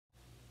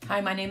Hi,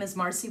 my name is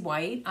Marcy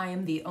White. I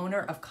am the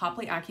owner of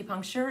Copley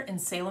Acupuncture in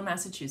Salem,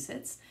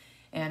 Massachusetts.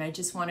 And I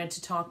just wanted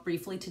to talk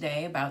briefly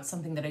today about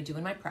something that I do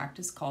in my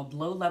practice called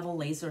low-level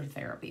laser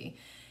therapy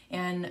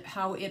and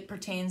how it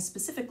pertains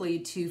specifically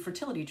to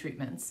fertility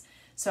treatments.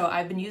 So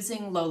I've been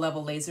using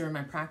low-level laser in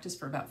my practice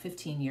for about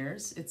 15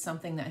 years. It's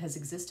something that has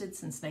existed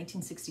since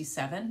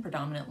 1967,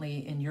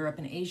 predominantly in Europe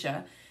and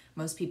Asia.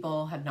 Most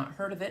people had not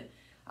heard of it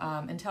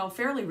until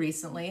fairly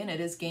recently, and it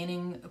is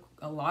gaining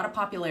a lot of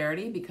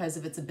popularity because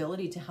of its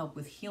ability to help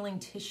with healing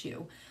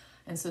tissue.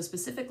 And so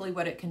specifically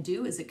what it can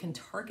do is it can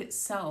target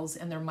cells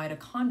and their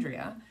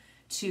mitochondria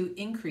to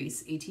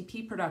increase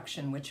ATP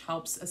production, which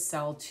helps a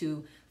cell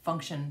to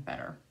function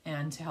better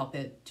and to help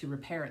it to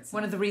repair itself.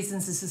 One of the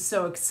reasons this is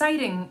so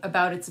exciting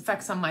about its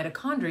effects on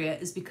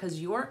mitochondria is because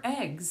your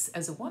eggs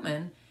as a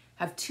woman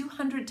have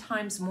 200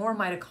 times more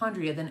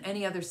mitochondria than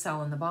any other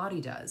cell in the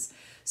body does.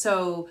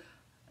 So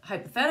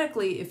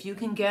hypothetically, if you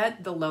can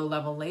get the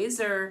low-level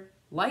laser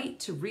light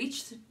to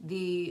reach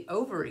the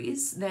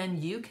ovaries, then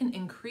you can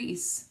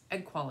increase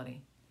egg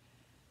quality.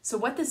 So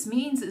what this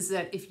means is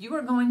that if you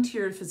are going to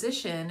your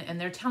physician and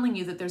they're telling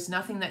you that there's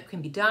nothing that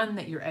can be done,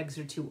 that your eggs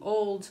are too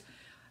old,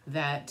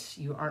 that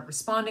you aren't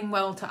responding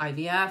well to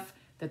IVF,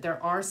 that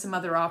there are some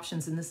other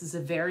options, and this is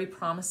a very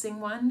promising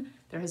one.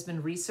 There has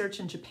been research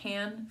in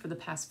Japan for the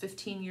past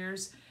 15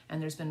 years,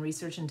 and there's been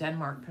research in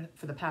Denmark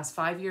for the past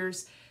 5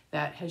 years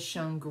that has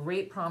shown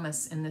great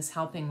promise in this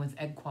helping with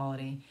egg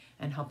quality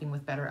and helping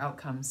with better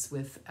outcomes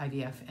with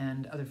IVF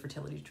and other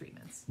fertility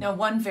treatments. Now,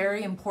 one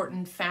very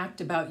important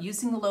fact about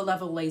using the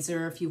low-level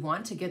laser if you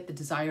want to get the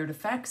desired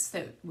effects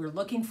that we're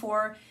looking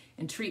for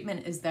in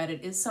treatment is that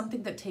it is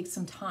something that takes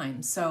some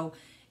time. So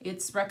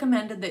it's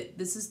recommended that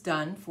this is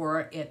done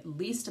for at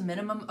least a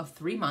minimum of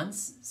 3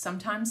 months,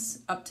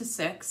 sometimes up to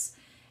 6.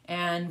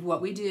 And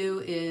what we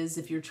do is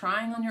if you're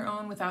trying on your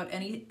own without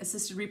any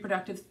assisted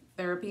reproductive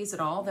therapies at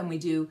all, then we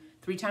do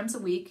 3 times a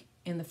week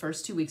in the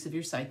first 2 weeks of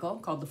your cycle,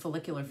 called the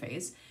follicular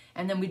phase,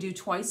 and then we do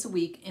twice a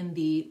week in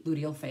the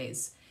luteal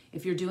phase.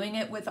 If you're doing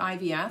it with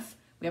IVF,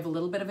 we have a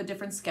little bit of a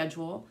different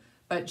schedule,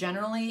 but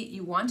generally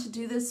you want to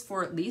do this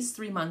for at least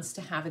 3 months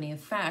to have any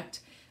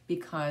effect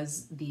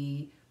because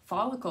the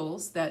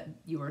follicles that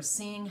you are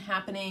seeing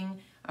happening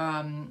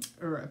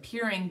or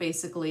appearing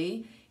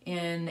basically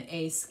in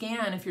a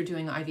scan if you're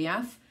doing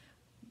IVF,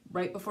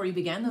 right before you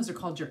begin, those are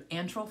called your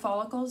antral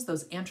follicles.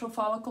 Those antral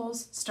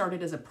follicles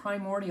started as a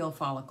primordial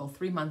follicle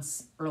 3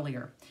 months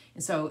earlier.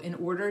 And so in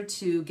order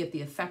to get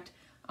the effect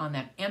on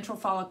that antral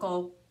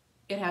follicle,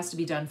 it has to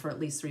be done for at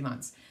least 3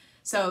 months.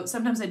 So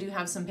sometimes I do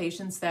have some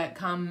patients that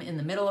come in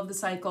the middle of the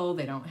cycle,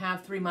 they don't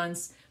have 3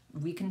 months.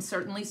 We can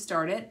certainly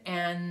start it,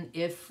 and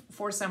if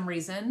for some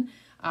reason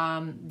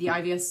the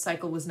IVF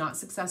cycle was not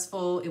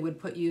successful, it would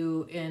put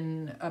you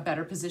in a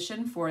better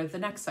position for the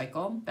next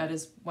cycle. That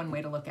is one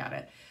way to look at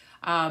it.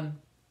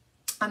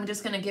 I'm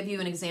just going to give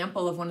you an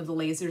example of one of the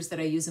lasers that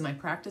I use in my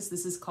practice.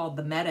 This is called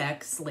the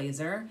MedX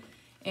laser,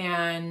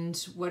 and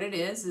what it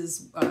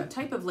is a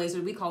type of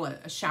laser, we call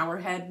it a shower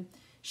head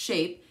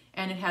shape,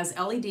 and it has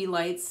LED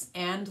lights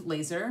and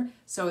laser,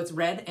 so it's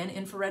red and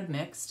infrared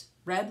mixed.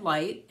 Red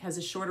light has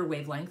a shorter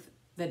wavelength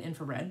than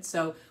infrared,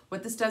 so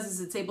what this does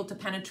is it's able to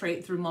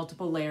penetrate through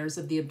multiple layers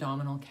of the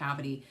abdominal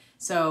cavity.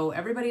 So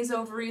everybody's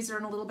ovaries are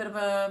in a little bit of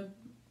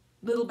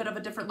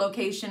a different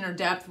location or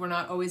depth. We're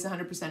not always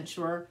 100%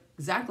 sure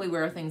exactly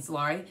where things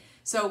lie.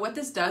 So what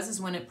this does is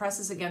when it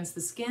presses against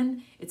the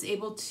skin, it's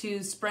able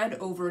to spread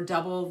over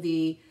double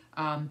the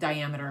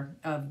diameter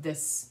of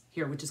this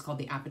here, which is called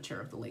the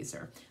aperture of the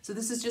laser. So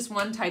this is just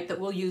one type that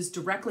we'll use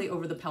directly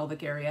over the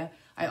pelvic area.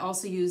 I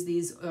also use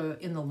these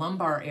in the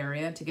lumbar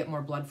area to get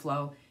more blood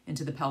flow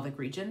into the pelvic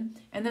region.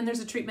 And then there's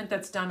a treatment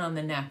that's done on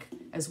the neck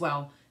as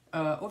well,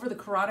 over the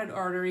carotid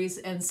arteries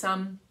and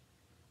some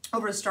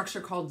over a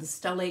structure called the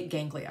stellate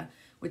ganglia,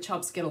 which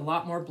helps get a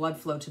lot more blood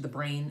flow to the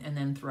brain and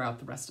then throughout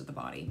the rest of the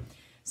body.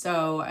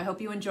 So I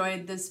hope you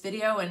enjoyed this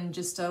video and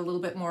just a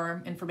little bit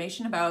more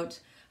information about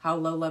how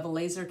low-level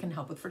laser can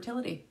help with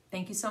fertility.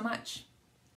 Thank you so much.